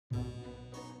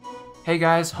Hey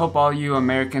guys, hope all you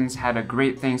Americans had a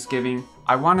great Thanksgiving.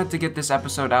 I wanted to get this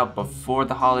episode out before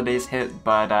the holidays hit,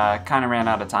 but kinda ran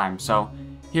out of time. So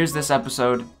here's this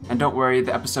episode, and don't worry,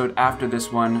 the episode after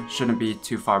this one shouldn't be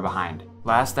too far behind.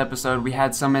 Last episode we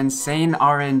had some insane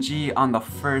RNG on the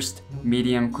first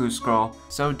medium clue scroll,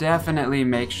 so definitely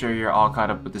make sure you're all caught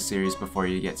up with the series before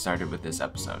you get started with this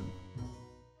episode.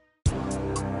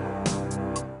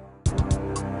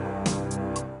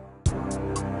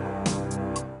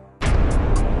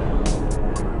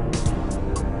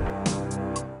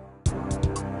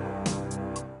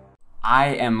 I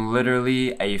am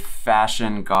literally a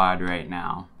fashion god right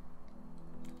now.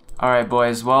 Alright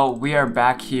boys, well we are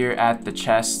back here at the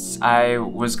chests. I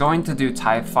was going to do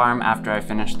tithe farm after I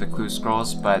finished the clue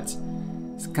scrolls, but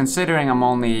considering I'm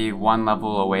only one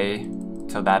level away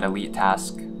to that elite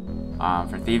task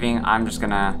for thieving, I'm just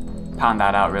gonna pound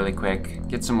that out really quick,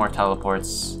 get some more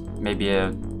teleports, maybe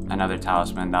another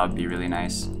talisman, that would be really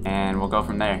nice, and we'll go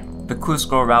from there. The clue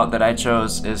scroll route that I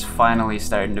chose is finally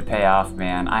starting to pay off,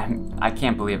 man. I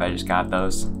can't believe I just got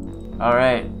those.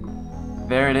 Alright,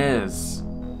 there it is.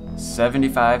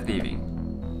 75 thieving.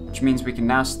 Which means we can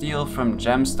now steal from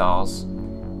gem stalls,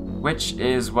 which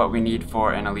is what we need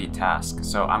for an elite task.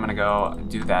 So I'm gonna go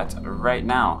do that right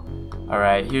now.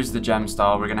 Alright, here's the gem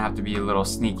stall. We're gonna have to be a little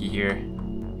sneaky here.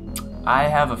 I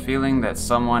have a feeling that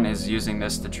someone is using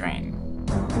this to train.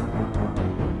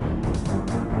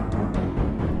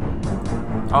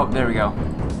 Oh, there we go.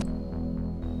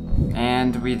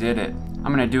 And we did it.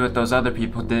 I'm gonna do what those other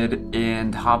people did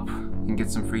and hop and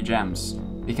get some free gems.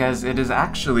 Because it is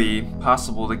actually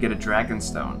possible to get a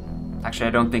dragonstone. Actually,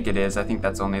 I don't think it is. I think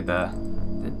that's only the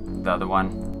other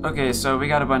one. Okay, so we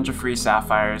got a bunch of free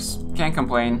sapphires. Can't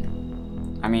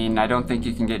complain. I mean, I don't think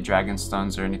you can get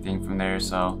dragonstones or anything from there,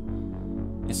 so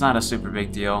it's not a super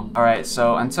big deal. Alright,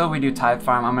 so until we do tithe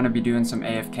farm, I'm gonna be doing some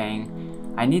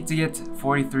AFKing. I need to get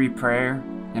 43 prayer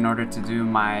in order to do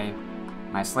my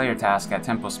Slayer task at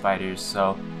Temple Spiders,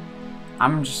 so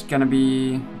I'm just gonna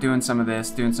be doing some of this,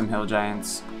 doing some hill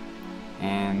giants,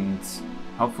 and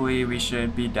hopefully we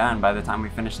should be done by the time we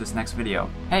finish this next video.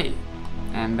 Hey,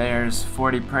 and there's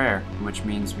 40 prayer, which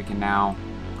means we can now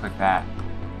click that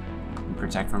and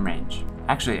protect from range.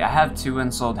 Actually, I have 2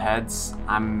 unsold heads.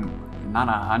 I'm not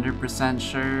 100%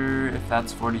 sure if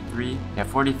that's 43. Yeah,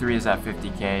 43 is at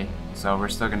 50k, so we're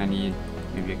still gonna need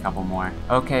maybe a couple more.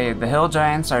 Okay, the hill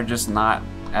giants are just not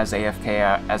as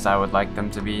AFK as I would like them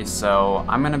to be, so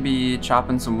I'm gonna be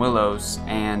chopping some willows,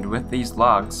 and with these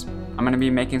logs, I'm gonna be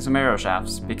making some arrow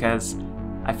shafts, because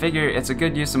I figure it's a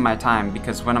good use of my time,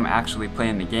 because when I'm actually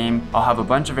playing the game, I'll have a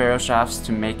bunch of arrow shafts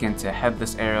to make into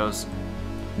headless arrows,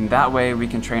 and that way we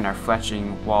can train our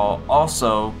fletching while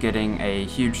also getting a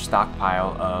huge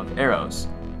stockpile of arrows,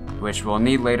 which we'll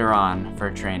need later on for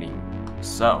training.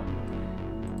 So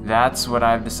that's what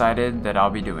I've decided that I'll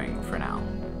be doing for now.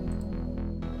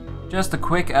 Just a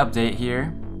quick update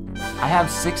here. I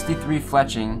have 63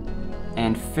 fletching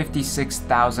and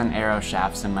 56,000 arrow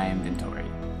shafts in my inventory.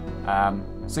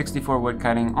 64 wood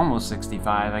cutting, almost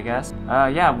 65 I guess.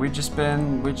 Yeah, we've just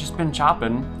been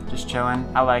chopping, just chilling.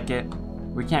 I like it.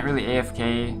 We can't really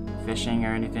AFK fishing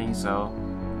or anything, so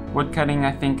wood cutting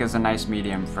I think is a nice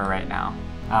medium for right now.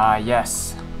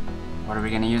 Yes. What are we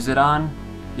gonna use it on?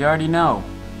 You already know.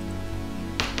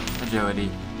 Agility.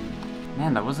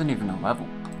 Man, that wasn't even a level.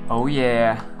 Oh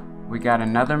yeah, we got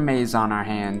another maze on our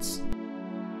hands.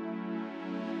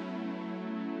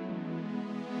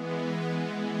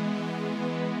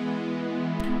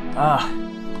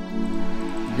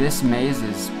 This maze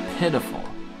is pitiful.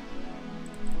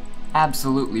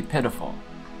 Absolutely pitiful.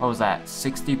 What was that,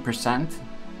 60%?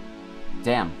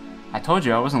 Damn, I told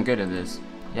you I wasn't good at this.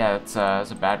 Yeah, it's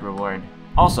a bad reward.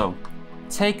 Also,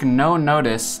 take no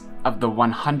notice of the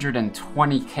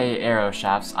 120k arrow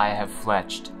shafts I have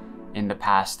fletched in the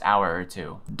past hour or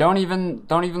two. Don't even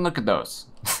look at those.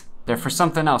 They're for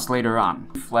something else later on.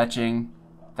 Fletching,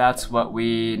 that's what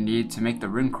we need to make the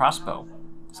rune crossbow.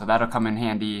 So that'll come in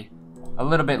handy a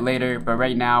little bit later, but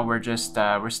right now we're just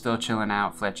we're still chilling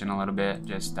out, fletching a little bit,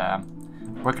 just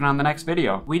working on the next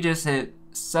video. We just hit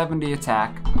 70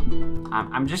 attack.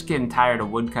 I'm just getting tired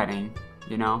of wood cutting,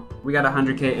 you know? We got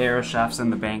 100k arrow shafts in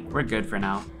the bank. We're good for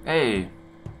now. Hey,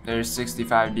 there's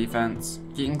 65 defense,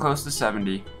 getting close to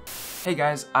 70. Hey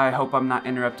guys, I hope I'm not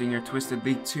interrupting your Twisted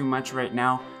League too much right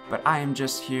now, but I am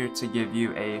just here to give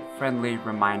you a friendly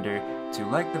reminder to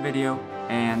like the video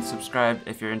and subscribe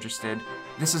if you're interested.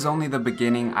 this is only the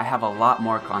beginning. I have a lot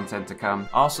more content to come.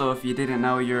 Also, if you didn't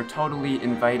know, you're totally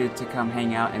invited to come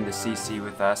hang out in the CC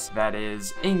with us. That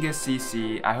is Ingus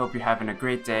CC. I hope you're having a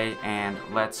great day, and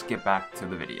let's get back to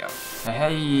the video.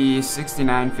 Hey,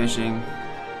 69 fishing.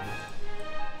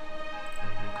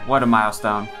 What a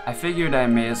milestone. I figured I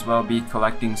may as well be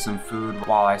collecting some food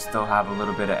while I still have a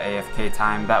little bit of AFK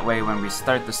time. That way when we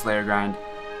start the Slayer grind,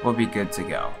 we'll be good to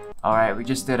go. Alright, we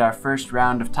just did our first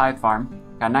round of Tithe Farm.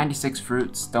 Got 96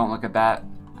 fruits, don't look at that.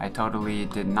 I totally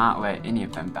did not let any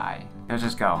of them die. Let's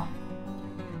just go.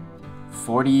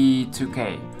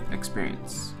 42k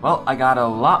experience. Well, I got a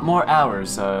lot more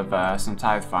hours of some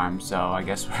Tithe Farm, so I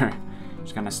guess we're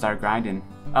just gonna start grinding.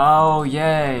 Oh,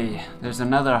 yay! There's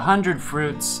another 100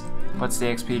 fruits. What's the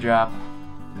XP drop?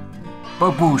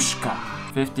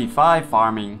 Babushka! 55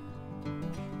 farming.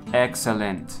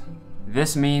 Excellent.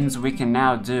 This means we can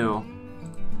now do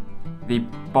the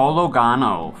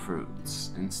Bologano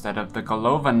fruits instead of the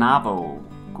Golovanavo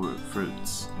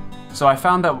fruits. So I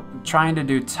found that trying to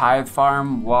do Tithe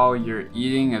Farm while you're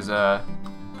eating is a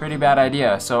pretty bad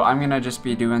idea. So I'm gonna just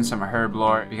be doing some herb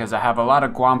lore because I have a lot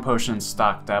of Guam potions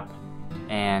stocked up.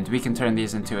 And we can turn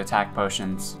these into attack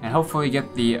potions and hopefully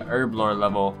get the herb lore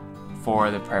level for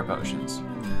the prayer potions.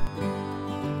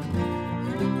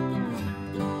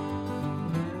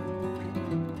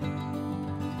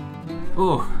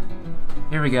 Ooh,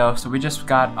 here we go. So we just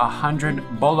got 100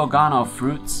 Bologano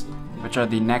fruits, which are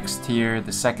the next tier,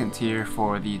 the second tier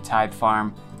for the Tithe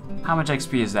Farm. How much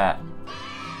XP is that?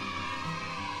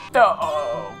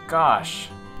 Oh gosh.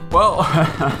 Well,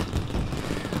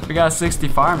 we got 60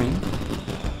 farming.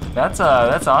 That's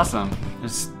awesome.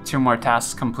 Just 2 more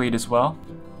tasks complete as well.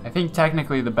 I think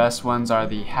technically the best ones are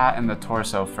the hat and the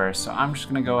torso first, so I'm just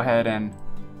gonna go ahead and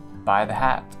buy the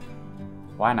hat.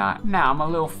 Why not? Now I'm a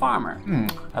little farmer.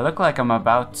 I look like I'm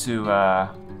about to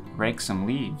rake some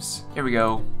leaves. Here we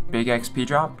go. Big XP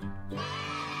drop.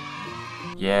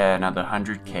 Yeah, another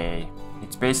 100k.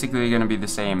 It's basically gonna be the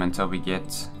same until we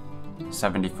get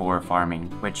 74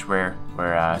 farming, which we're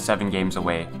 7 games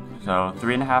away. So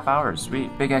 3.5 hours,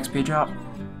 sweet. Big XP drop.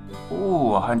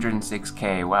 Ooh,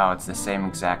 106k. Wow, it's the same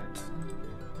exact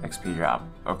XP drop.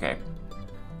 Okay.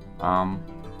 I'm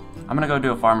gonna go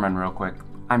do a farm run real quick.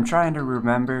 I'm trying to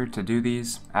remember to do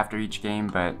these after each game,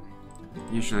 but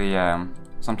usually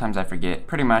sometimes I forget.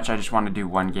 Pretty much I just want to do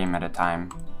one game at a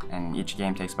time, and each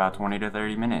game takes about 20 to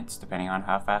 30 minutes depending on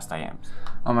how fast I am.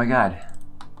 Oh my god.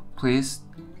 Please.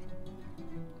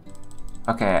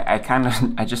 Okay,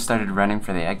 I just started running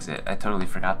for the exit. I totally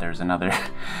forgot there was another.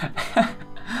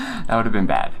 That would have been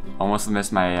bad. Almost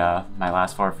missed my my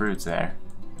last 4 fruits there.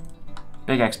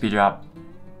 Big XP drop.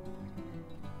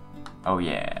 Oh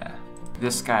yeah.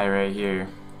 This guy right here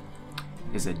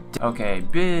is a okay,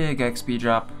 big XP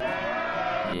drop.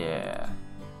 Yeah.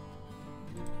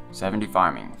 70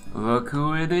 farming. Look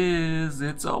who it is.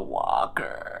 It's a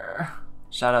walker.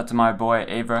 Shout out to my boy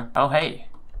Avra. Oh hey.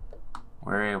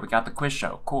 We got the quiz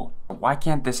show, cool. Why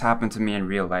can't this happen to me in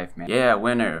real life, man? Yeah,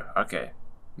 winner, okay.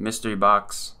 Mystery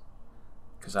box,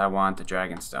 because I want the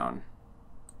Dragonstone.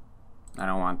 I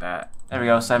don't want that. There we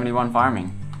go, 71 farming,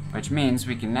 which means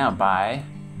we can now buy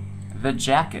the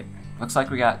jacket. Looks like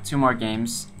we got 2 more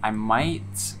games. I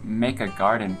might make a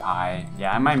garden pie.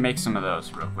 Yeah, I might make some of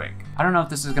those real quick. I don't know if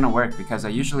this is gonna work because I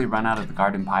usually run out of the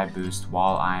garden pie boost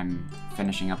while I'm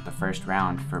finishing up the first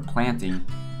round for planting.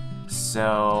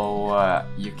 So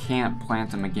you can't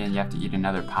plant them again, you have to eat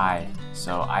another pie.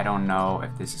 So I don't know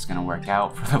if this is gonna work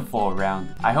out for the full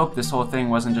round. I hope this whole thing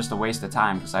wasn't just a waste of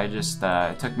time, because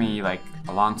it took me like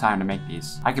a long time to make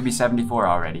these. I could be 74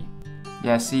 already.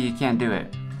 Yeah, see, you can't do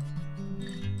it.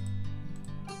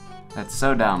 That's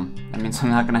so dumb. That means I'm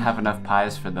not gonna have enough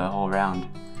pies for the whole round.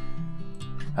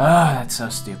 Ah, that's so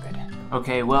stupid.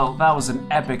 Okay, well, that was an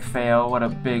epic fail. What a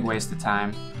big waste of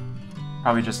time.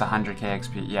 Probably just 100k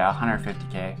XP, yeah,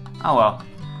 150k. Oh well.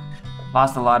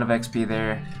 Lost a lot of XP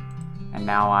there, and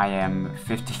now I am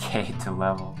 50k to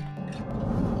level.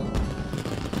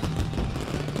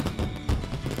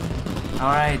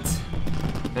 Alright,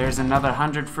 there's another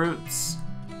 100 fruits.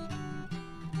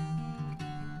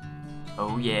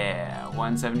 Oh yeah,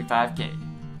 175k.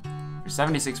 For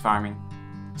 76 farming,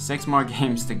 6 more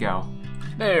games to go.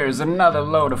 There's another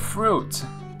load of fruit.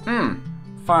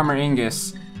 Farmer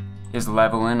Ingus is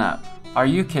leveling up. Are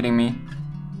you kidding me?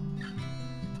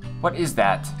 What is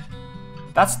that?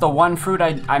 That's the one fruit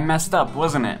I messed up,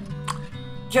 wasn't it?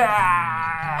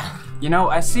 Yeah! You know,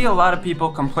 I see a lot of people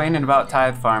complaining about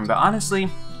Tithe Farm, but honestly,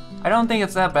 I don't think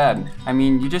it's that bad. I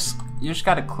mean, you just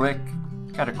gotta click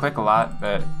a lot,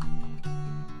 but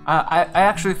I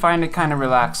actually find it kind of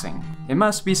relaxing. It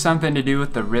must be something to do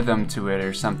with the rhythm to it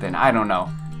or something. I don't know.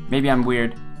 Maybe I'm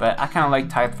weird, but I kind of like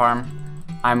Tithe Farm.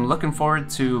 I'm looking forward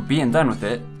to being done with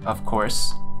it, of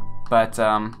course. But,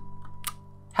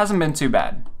 hasn't been too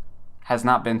bad. Has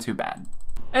not been too bad.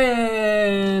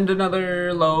 And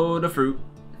another load of fruit.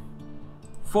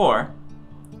 For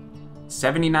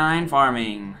 79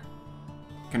 farming.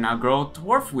 Can now grow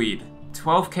dwarf weed.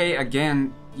 12k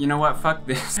again. You know what, fuck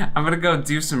this. I'm gonna go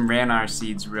do some Ranar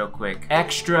seeds real quick.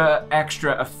 Extra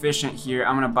efficient here.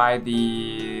 I'm gonna buy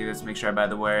the, let's make sure I buy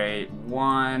the right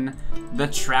one. The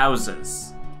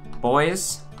trousers.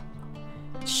 Boys,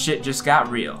 shit just got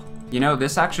real. You know,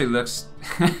 this actually looks,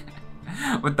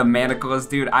 with the manacles,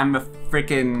 dude, I'm a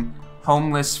freaking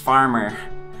homeless farmer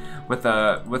with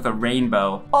a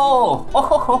rainbow.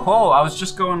 Oh, I was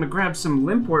just going to grab some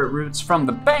limpwort roots from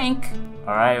the bank.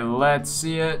 All right, let's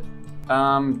see it.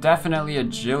 Definitely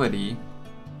agility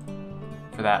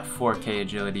for that 4k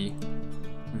agility.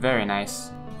 Very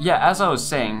nice. Yeah, as I was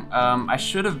saying, I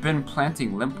should have been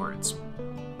planting limpworts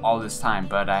all this time,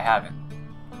 but I haven't.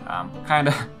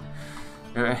 Kinda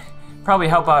probably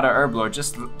help out our herblord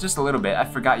just a little bit. I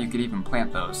forgot you could even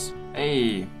plant those.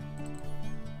 Hey,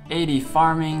 80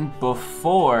 farming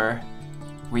before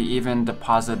we even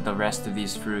deposit the rest of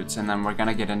these fruits, and then we're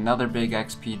gonna get another big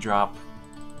XP drop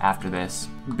after this.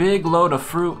 Big load of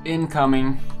fruit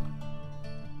incoming.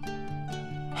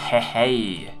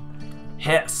 Hey,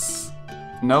 hiss.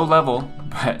 No level,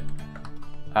 but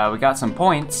we got some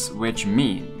points, which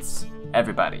means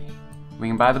everybody, we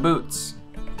can buy the boots.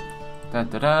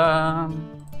 Da-da-da.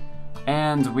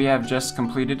 And we have just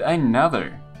completed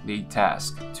another league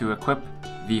task to equip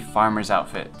the farmer's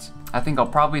outfit. I think I'll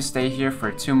probably stay here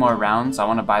for 2 more rounds. I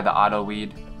want to buy the auto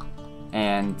weed,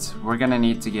 and we're gonna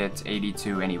need to get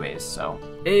 82 anyways, so.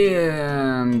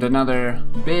 And another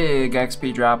big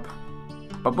XP drop.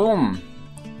 Ba-boom!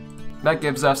 That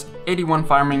gives us 81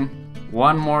 farming,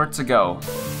 1 more to go.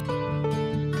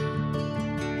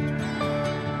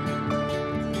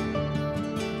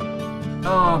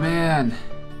 Oh man,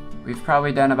 we've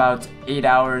probably done about 8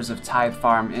 hours of Tithe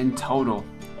Farm in total.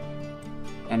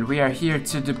 And we are here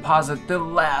to deposit the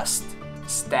last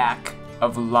stack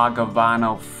of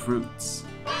Lagavano fruits.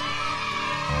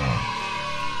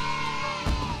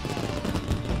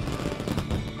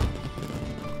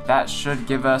 That should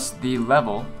give us the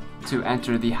level to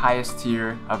enter the highest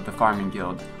tier of the farming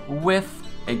guild with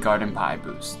a garden pie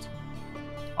boost.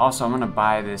 Also, I'm gonna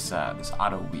buy this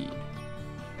auto weed.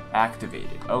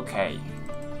 Activated. Okay.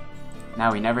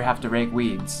 Now we never have to rake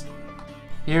weeds.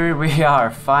 Here we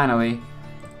are, finally.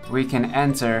 We can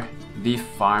enter the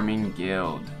farming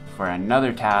guild for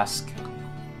another task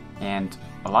and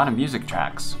a lot of music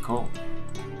tracks. Cool.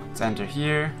 Let's enter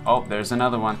here. Oh, there's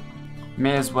another one.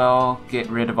 May as well get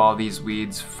rid of all these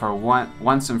weeds for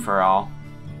once and for all,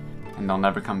 and they'll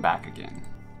never come back again.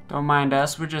 Don't mind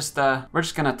us. We're just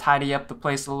gonna tidy up the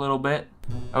place a little bit.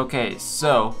 Okay,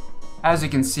 so as you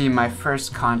can see, my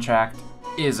first contract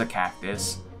is a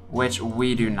cactus, which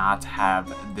we do not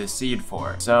have the seed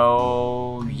for.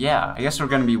 So yeah, I guess we're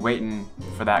gonna be waiting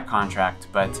for that contract.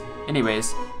 But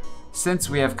anyways, since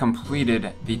we have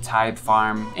completed the Tithe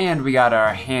Farm and we got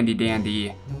our handy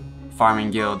dandy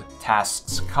farming guild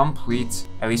tasks complete,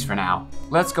 at least for now,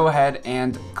 let's go ahead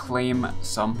and claim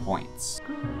some points.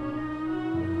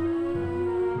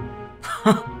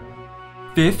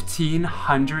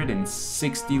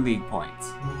 1,560 league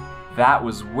points. That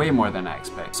was way more than I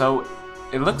expected. So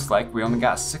it looks like we only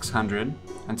got 600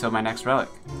 until my next relic,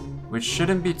 which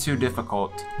shouldn't be too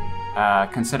difficult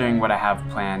considering what I have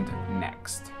planned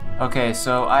next. Okay,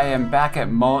 so I am back at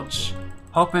mulch,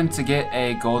 hoping to get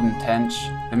a golden tench.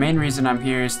 The main reason I'm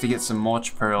here is to get some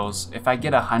mulch pearls. If I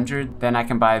get 100, then I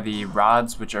can buy the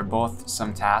rods, which are both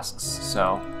some tasks.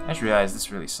 So I just realized this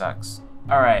really sucks.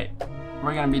 All right,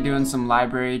 we're gonna be doing some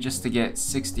library just to get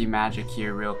 60 magic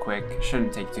here real quick.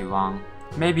 Shouldn't take too long.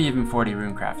 Maybe even 40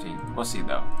 rune crafting. We'll see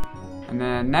though. And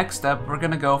then next up, we're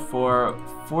gonna go for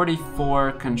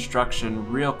 44 construction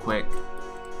real quick,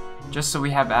 just so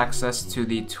we have access to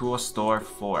the tool store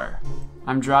 4.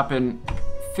 I'm dropping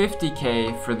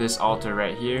 50k for this altar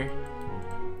right here.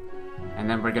 And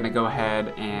then we're gonna go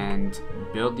ahead and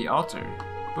build the altar.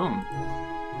 Boom.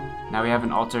 Now we have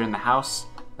an altar in the house.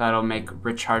 That'll make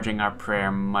recharging our prayer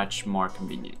much more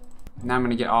convenient. Now I'm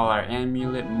gonna get all our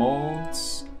amulet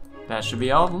molds. That should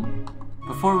be all of them.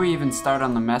 Before we even start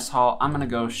on the mess hall, I'm gonna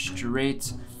go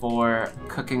straight for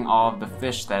cooking all of the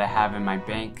fish that I have in my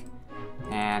bank.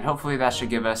 And hopefully that should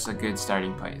give us a good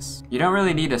starting place. You don't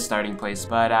really need a starting place,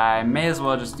 but I may as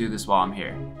well just do this while I'm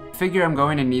here. I figure I'm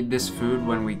going to need this food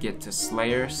when we get to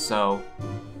Slayer, so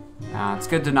It's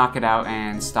good to knock it out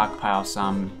and stockpile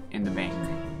some in the bank.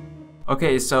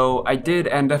 Okay, so I did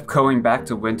end up going back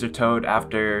to Wintertoad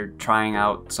after trying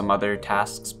out some other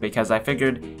tasks because I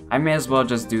figured I may as well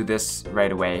just do this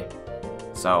right away.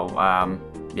 So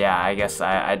yeah, I guess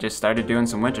I just started doing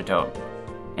some Wintertoad.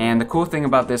 And the cool thing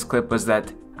about this clip was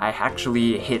that I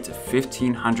actually hit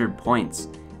 1,500 points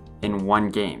in one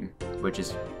game, which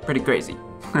is pretty crazy.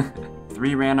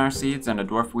 3 Ranar seeds and a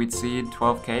dwarf wheat seed,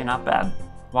 12k, not bad.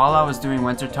 While I was doing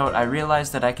Wintertoad, I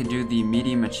realized that I could do the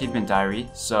medium achievement diary,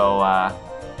 so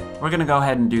we're gonna go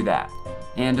ahead and do that.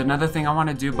 And another thing I want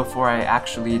to do before I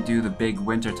actually do the big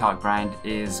Wintertoad grind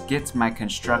is get my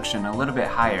construction a little bit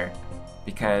higher,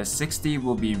 because 60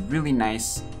 will be really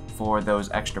nice for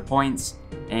those extra points,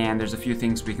 and there's a few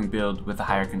things we can build with a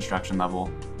higher construction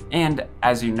level. And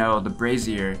as you know, the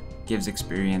brazier gives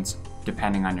experience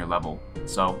depending on your level.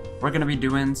 So we're gonna be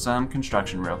doing some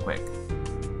construction real quick.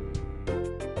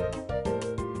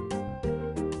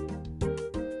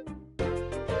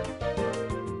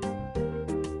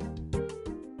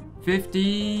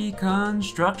 $50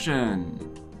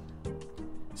 construction.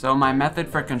 So my method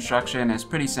for construction is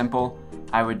pretty simple.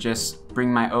 I would just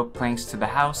bring my oak planks to the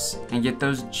house and get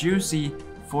those juicy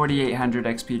 4,800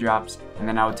 XP drops, and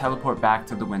then I would teleport back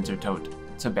to the Wintertoad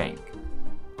to bank.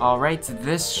 Alright,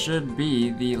 this should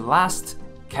be the last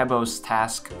Kebos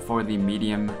task for the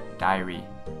medium diary.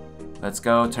 Let's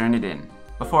go turn it in.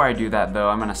 Before I do that though,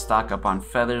 I'm gonna stock up on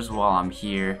feathers while I'm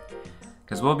here,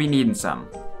 because we'll be needing some.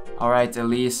 Alright,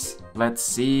 Elise, let's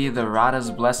see the Rada's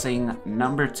Blessing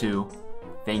number 2.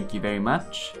 Thank you very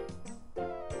much.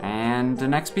 And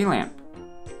an XP lamp.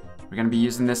 We're gonna be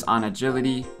using this on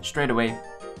agility straight away,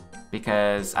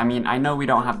 because, I mean, I know we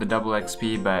don't have the double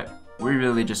XP, but we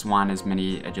really just want as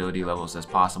many agility levels as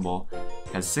possible,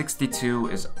 because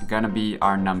 62 is gonna be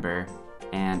our number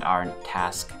and our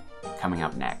task coming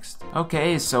up next.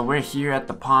 Okay, so we're here at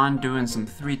the pond doing some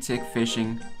 3-tick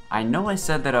fishing. I know I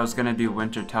said that I was gonna do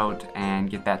Wintertoad and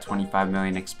get that 25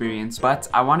 million experience, but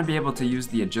I want to be able to use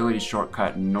the agility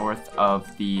shortcut north of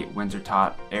the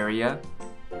Wintertoad area,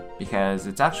 because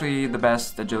it's actually the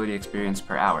best agility experience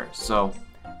per hour. So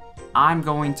I'm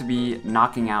going to be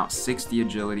knocking out 60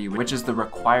 agility, which is the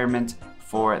requirement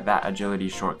for that agility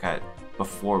shortcut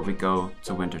before we go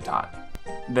to Wintertoad.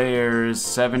 There's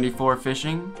 74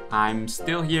 fishing. I'm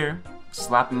still here,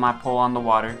 slapping my pole on the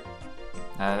water.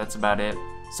 That's about it.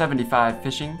 75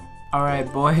 fishing.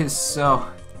 Alright boys, so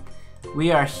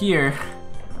we are here.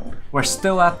 We're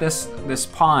still at this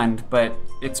pond, but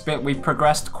we've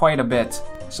progressed quite a bit.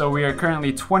 So we are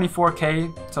currently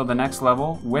 24k till the next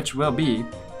level, which will be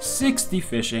 60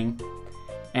 fishing.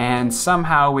 And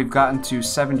somehow we've gotten to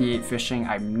 78 fishing.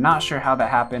 I'm not sure how that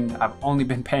happened. I've only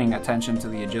been paying attention to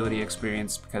the agility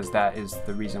experience because that is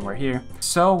the reason we're here.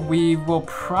 So we will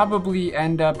probably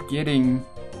end up getting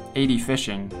 80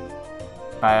 fishing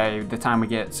by the time we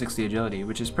get 60 agility,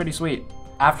 which is pretty sweet.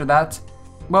 After that,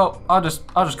 well, I'll just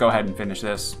go ahead and finish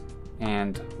this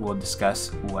and we'll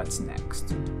discuss what's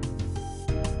next.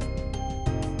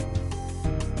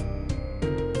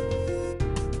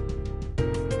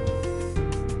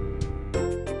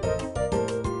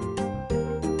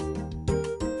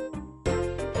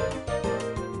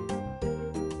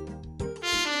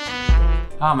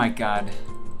 Oh my god,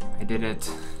 I did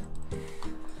it.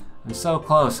 I'm so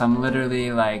close. I'm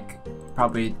literally like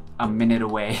probably a minute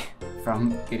away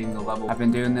from getting the level. I've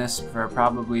been doing this for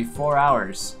probably 4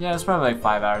 hours. Yeah, it's probably like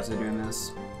 5 hours of doing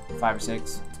this. 5 or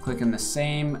 6. Clicking the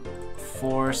same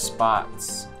 4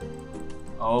 spots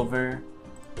over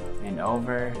and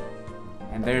over.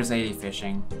 And there's 80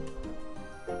 fishing.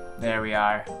 There we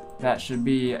are. That should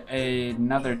be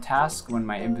another task when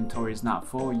my inventory is not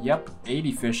full. Yep,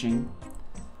 80 fishing.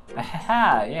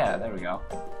 Aha, yeah, there we go.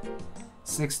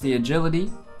 60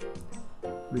 agility.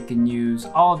 We can use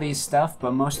all these stuff,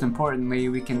 but most importantly,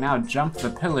 we can now jump the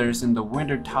pillars in the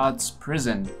Wintertoad's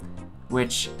prison,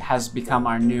 which has become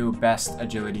our new best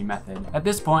agility method. At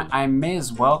this point, I may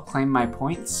as well claim my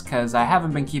points, because I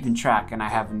haven't been keeping track and I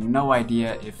have no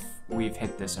idea if we've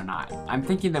hit this or not. I'm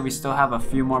thinking that we still have a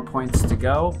few more points to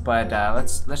go, but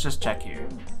let's just check here.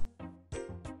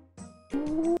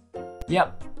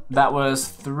 Yep, that was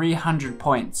 300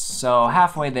 points, so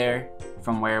halfway there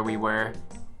from where we were.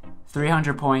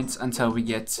 300 points until we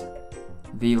get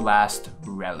the last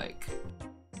relic.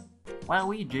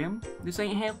 Wowee, Jim, this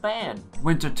ain't half bad.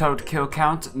 Wintertoad kill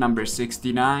count number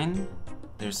 69.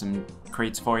 There's some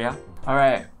crates for ya.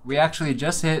 Alright, we actually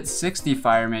just hit 60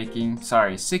 fire making,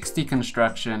 sorry, 60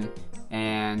 construction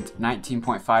and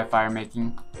 19.5 fire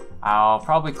making. I'll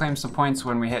probably claim some points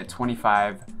when we hit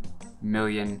 25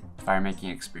 million fire making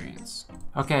experience.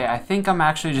 Okay, I think I'm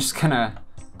actually just gonna,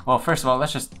 well, first of all, I'm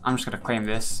just gonna claim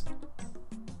this.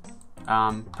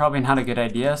 Probably not a good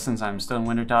idea since I'm still in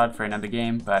Wintertodt for another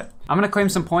game, but I'm gonna claim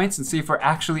some points and see if we're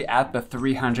actually at the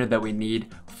 300 that we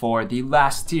need for the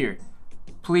last tier.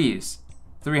 Please,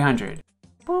 300.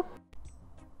 Boop.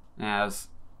 Yeah, it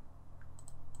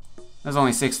was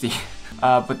only 60.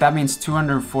 But that means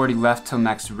 240 left till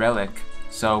next relic.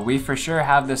 So we for sure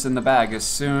have this in the bag as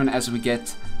soon as we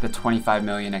get the 25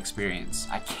 million experience.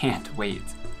 I can't wait.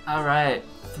 All right,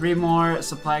 3 more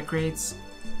supply crates.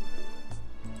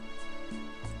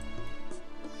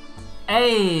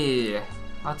 Hey,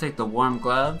 I'll take the warm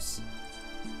gloves.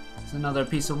 It's another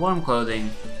piece of warm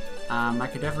clothing. I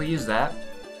could definitely use that.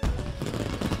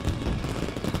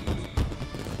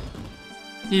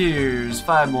 Here's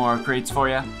 5 more crates for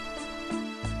ya.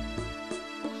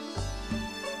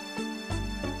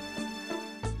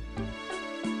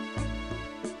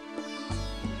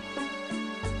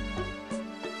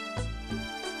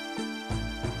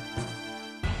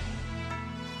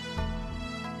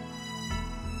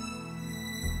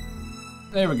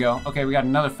 There we go. Okay, we got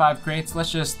another 5 crates.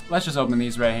 Let's just open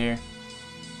these right here.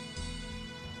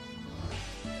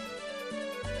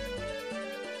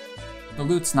 The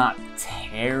loot's not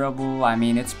terrible. I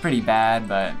mean, it's pretty bad,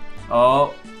 but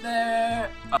oh, there.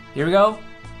 Oh, here we go.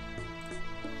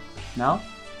 No?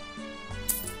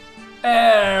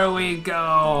 There we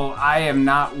go. I am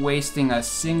not wasting a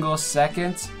single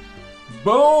second.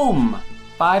 Boom!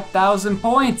 5,000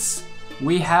 points.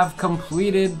 We have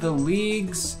completed the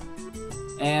leagues.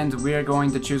 And we're going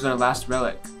to choose our last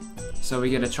relic. So we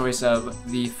get a choice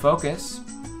of the focus,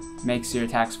 makes your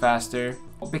attacks faster.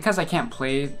 Because I can't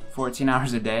play 14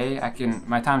 hours a day,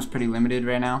 my time's pretty limited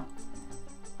right now.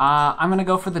 I'm gonna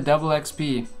go for the double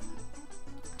XP,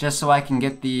 just so I can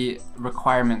get the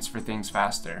requirements for things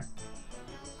faster.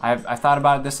 I've thought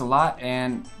about this a lot,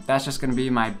 and that's just gonna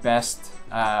be my best.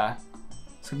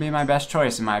 It's gonna be my best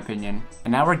choice in my opinion.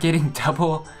 And now we're getting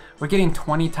we're getting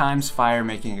 20 times fire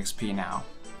making XP now.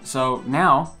 So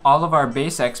now all of our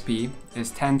base XP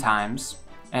is 10 times,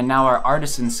 and now our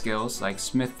artisan skills like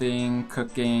smithing,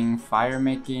 cooking, fire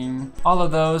making, all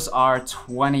of those are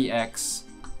 20x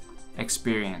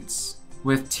experience.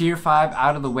 With tier 5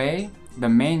 out of the way, the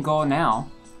main goal now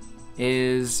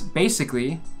is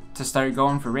basically to start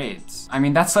going for raids. I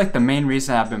mean, that's like the main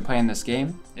reason I've been playing this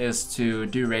game, is to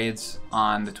do raids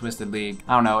on the Twisted League.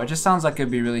 I don't know, it just sounds like it'd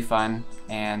be really fun.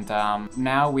 And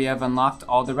now we have unlocked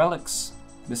all the relics.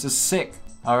 This is sick.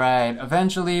 All right,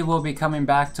 eventually we'll be coming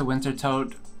back to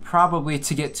Wintertodt, probably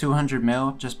to get 200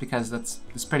 mil, just because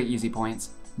that's pretty easy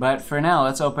points. But for now,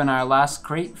 let's open our last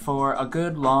crate for a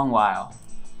good long while.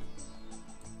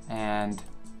 And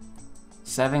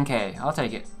 7K, I'll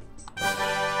take it.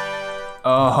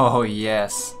 Oh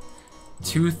yes,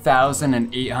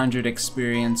 2,800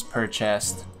 experience per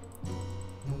chest.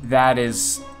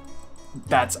 That's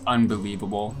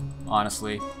unbelievable,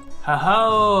 honestly.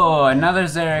 Ho-ho, another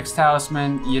Xerix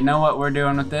talisman. You know what we're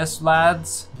doing with this,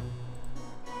 lads?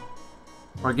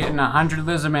 We're getting 100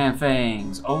 Lizardman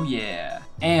fangs, oh yeah.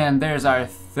 And there's our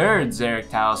 3rd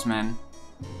Xerix talisman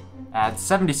at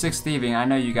 76 thieving. I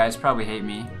know you guys probably hate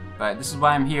me, but this is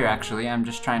why I'm here actually. I'm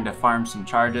just trying to farm some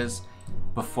charges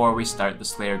before we start the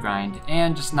Slayer grind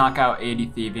and just knock out 80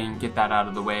 thieving, get that out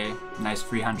of the way. Nice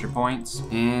free 100 points.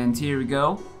 And here we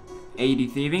go, 80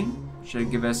 thieving. Should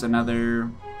give us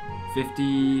another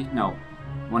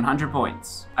 100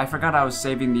 points. I forgot I was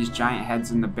saving these giant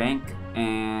heads in the bank,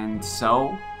 and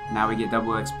so now we get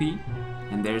double XP,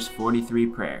 and there's 43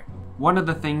 prayer. One of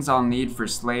the things I'll need for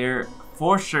Slayer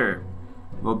for sure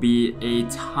will be a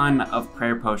ton of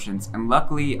prayer potions, and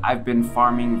luckily I've been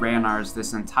farming Ranars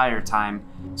this entire time.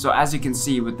 So as you can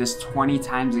see, with this 20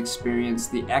 times experience,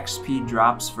 the XP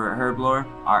drops for Herblore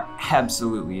are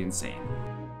absolutely insane.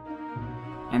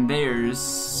 And there's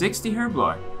 60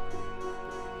 Herblore.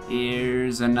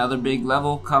 Here's another big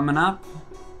level coming up.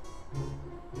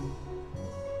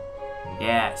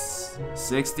 Yes,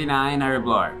 69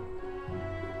 Herblore,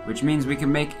 which means we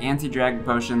can make anti-dragon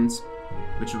potions,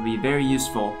 which will be very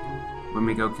useful when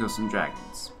we go kill some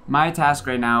dragons. My task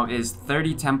right now is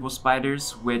 30 temple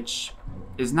spiders, which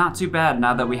is not too bad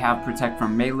now that we have protect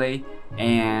from melee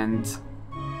and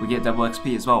we get double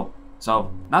XP as well.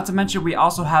 So, not to mention we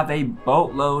also have a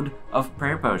boatload of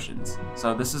prayer potions.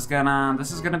 So this is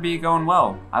gonna be going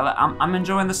well. I'm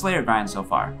enjoying the Slayer grind so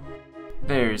far.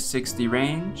 There's 60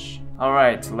 range. All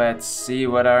right, let's see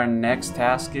what our next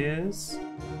task is.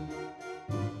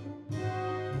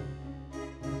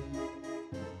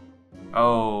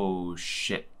 Oh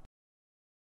shit.